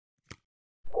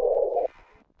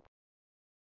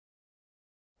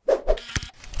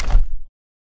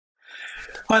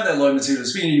Hi there, Loy Machedo.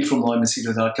 Speaking from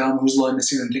LoyMachedo.com, who's Loy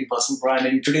Machedo and Think Personal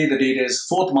Branding. Today the date is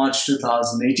 4th March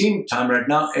 2018. Time right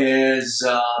now is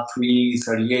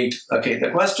 3:38. Okay, the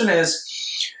question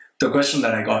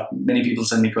that I got, many people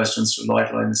send me questions to Loy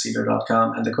at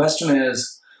LoyMachedo.com, and the question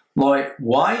is, Loy,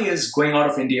 why is going out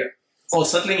of India or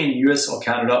settling in US or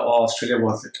Canada or Australia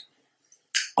worth it?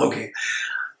 Okay.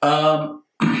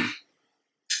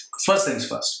 First things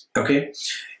first, okay?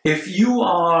 If you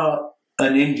are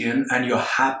an Indian and you're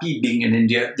happy being in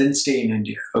India, then stay in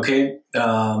India, okay?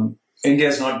 India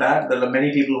is not bad. There are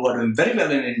many people who are doing very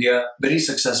well in India, very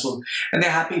successful, and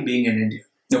they're happy being in India,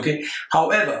 okay?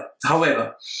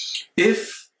 However,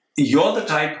 if you're the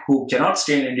type who cannot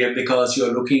stay in India because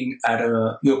you're looking at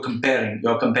you're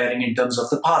comparing in terms of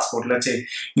the passport. Let's say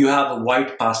you have a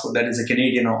white passport, that is a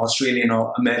Canadian or Australian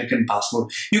or American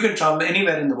passport. You can travel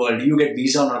anywhere in the world. You get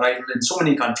visa on arrival in so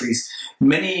many countries.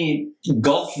 Many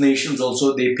Gulf nations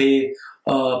also, they pay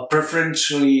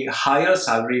preferentially higher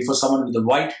salary for someone with a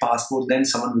white passport than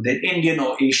someone with an Indian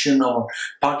or Asian or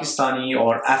Pakistani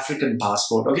or African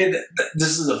passport. Okay,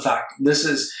 this is a fact. This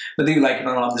is, whether you like it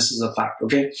or not, this is a fact.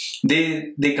 Okay,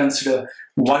 they consider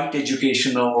white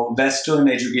education or Western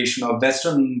education or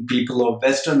Western people or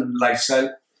Western lifestyle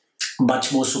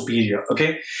much more superior.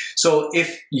 Okay, so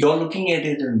if you're looking at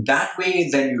it in that way,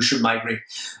 then you should migrate.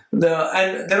 And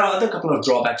there are other couple of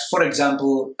drawbacks. For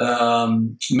example,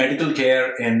 medical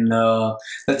care in,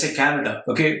 let's say, Canada.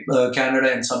 Okay,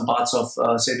 Canada and some parts of,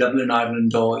 say, Dublin,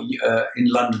 Ireland, or in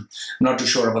London. I'm not too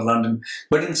sure about London,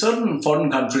 but in certain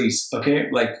foreign countries, okay,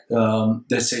 like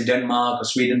let's say Denmark or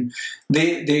Sweden,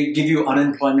 they give you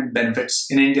unemployment benefits.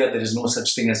 In India, there is no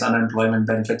such thing as unemployment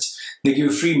benefits. They give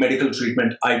you free medical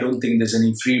treatment. I don't think there's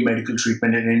any free medical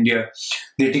treatment in India.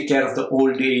 They take care of the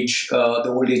old age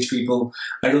people.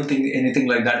 I don't think anything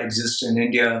like that exists in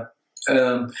India.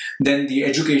 Then the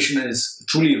education is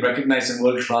truly recognized in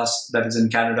world class, that is in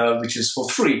Canada, which is for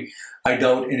free. I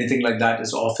doubt anything like that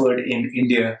is offered in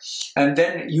India. And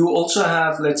then you also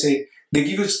have, let's say, they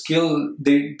give you skill,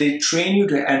 they train you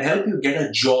to and help you get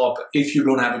a job if you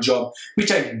don't have a job,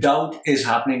 which I doubt is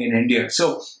happening in India.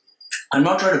 So I'm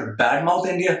not trying to badmouth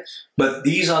India, but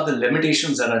these are the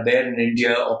limitations that are there in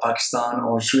India or Pakistan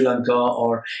or Sri Lanka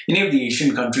or any of the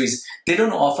Asian countries. They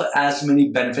don't offer as many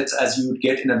benefits as you would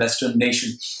get in a Western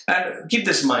nation. And keep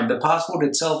this in mind, the passport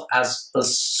itself has a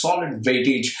solid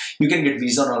weightage. You can get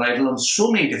visa on arrival on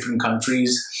so many different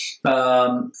countries.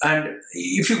 And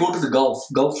if you go to the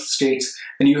Gulf states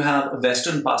and you have a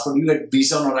Western passport, you get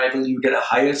visa on arrival, you get a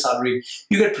higher salary,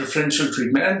 you get preferential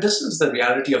treatment. And this is the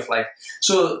reality of life.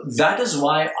 So that is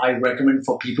why I recommend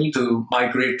for people to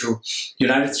migrate to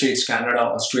United States, Canada,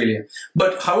 Australia.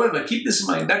 But however, keep this in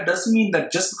mind, that doesn't mean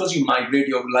that just because you migrate,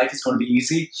 your life is going to be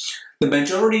easy. The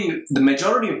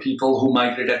majority of people who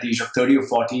migrate at the age of 30 or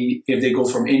 40, if they go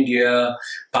from India,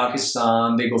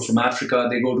 Pakistan, they go from Africa,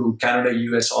 they go to Canada,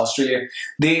 US, Australia,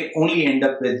 they only end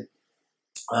up with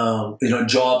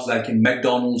jobs like in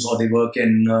McDonald's, or they work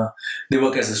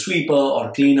as a sweeper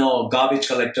or cleaner or garbage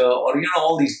collector, or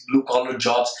all these blue collar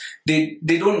jobs. They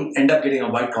don't end up getting a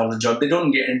white collar job. They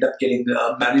don't end up getting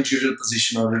a managerial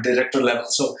position or a director level.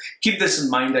 So keep this in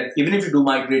mind, that even if you do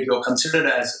migrate, you're considered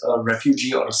as a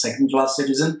refugee or a second-class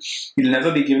citizen. You'll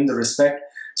never be given the respect.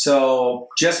 So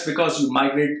just because you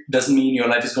migrate doesn't mean your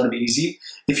life is going to be easy.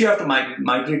 If you have to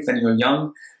migrate when you're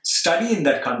young, study in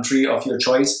that country of your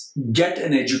choice, get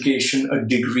an education, a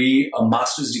degree, a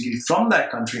master's degree from that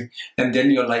country, and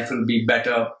then your life will be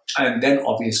better. And then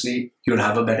obviously you'll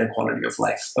have a better quality of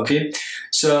life. Okay,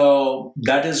 so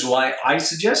that is why I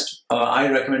suggest, I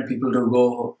recommend people to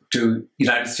go to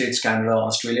United States, Canada,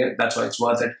 Australia. That's why it's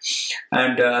worth it.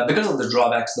 And because of the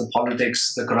drawbacks, the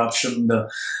politics, the corruption,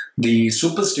 the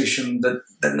superstition, the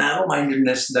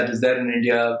narrow-mindedness that is there in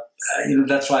India,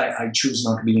 that's why I choose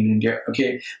not to be in India.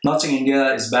 Okay, I'm not saying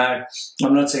India is bad.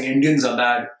 I'm not saying Indians are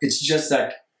bad. It's just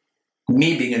that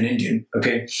me being an Indian,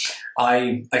 okay,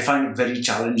 I find it very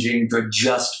challenging to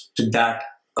adjust to that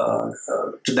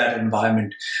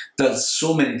environment. There's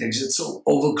so many things. It's so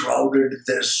overcrowded.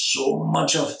 There's so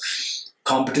much of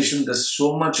competition. There's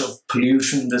so much of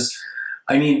pollution.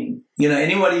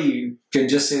 Anybody can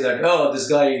just say that, oh, this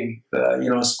guy,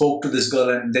 spoke to this girl,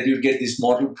 and then you get this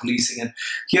moral policing. And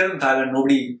here in Thailand,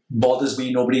 nobody bothers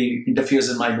me. Nobody interferes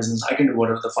in my business. I can do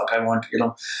whatever the fuck I want.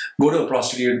 Go to a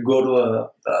prostitute, go to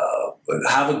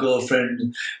have a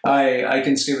girlfriend. I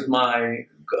can stay with my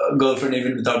girlfriend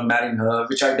even without marrying her,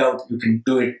 which I doubt you can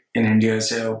do it in India.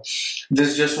 So this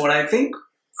is just what I think.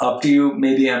 Up to you.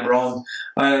 Maybe I'm wrong.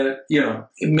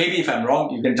 Maybe if I'm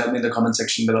wrong, you can tell me in the comment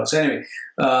section below. So anyway,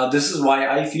 this is why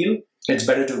I feel It's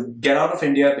better to get out of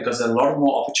India because there are a lot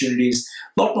more opportunities,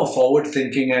 a lot more forward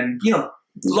thinking, and a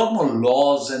lot more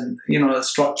laws and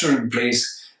structure in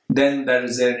place than there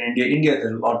is there in India. India,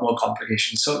 there are a lot more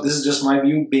complications. So this is just my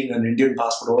view, being an Indian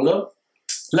passport holder.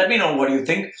 Let me know what you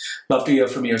think. Love to hear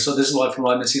from you. So this is Loy from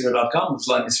LoyMachedo.com. This is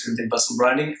Loy Machedo in Personal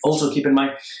Branding. Also keep in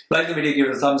mind, like the video, give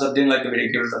it a thumbs up. Didn't like the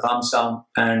video, give it a thumbs down.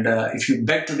 And if you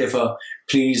beg to differ,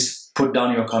 please put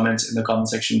down your comments in the comment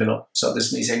section below. So this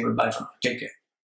is me saying goodbye for now. Take care.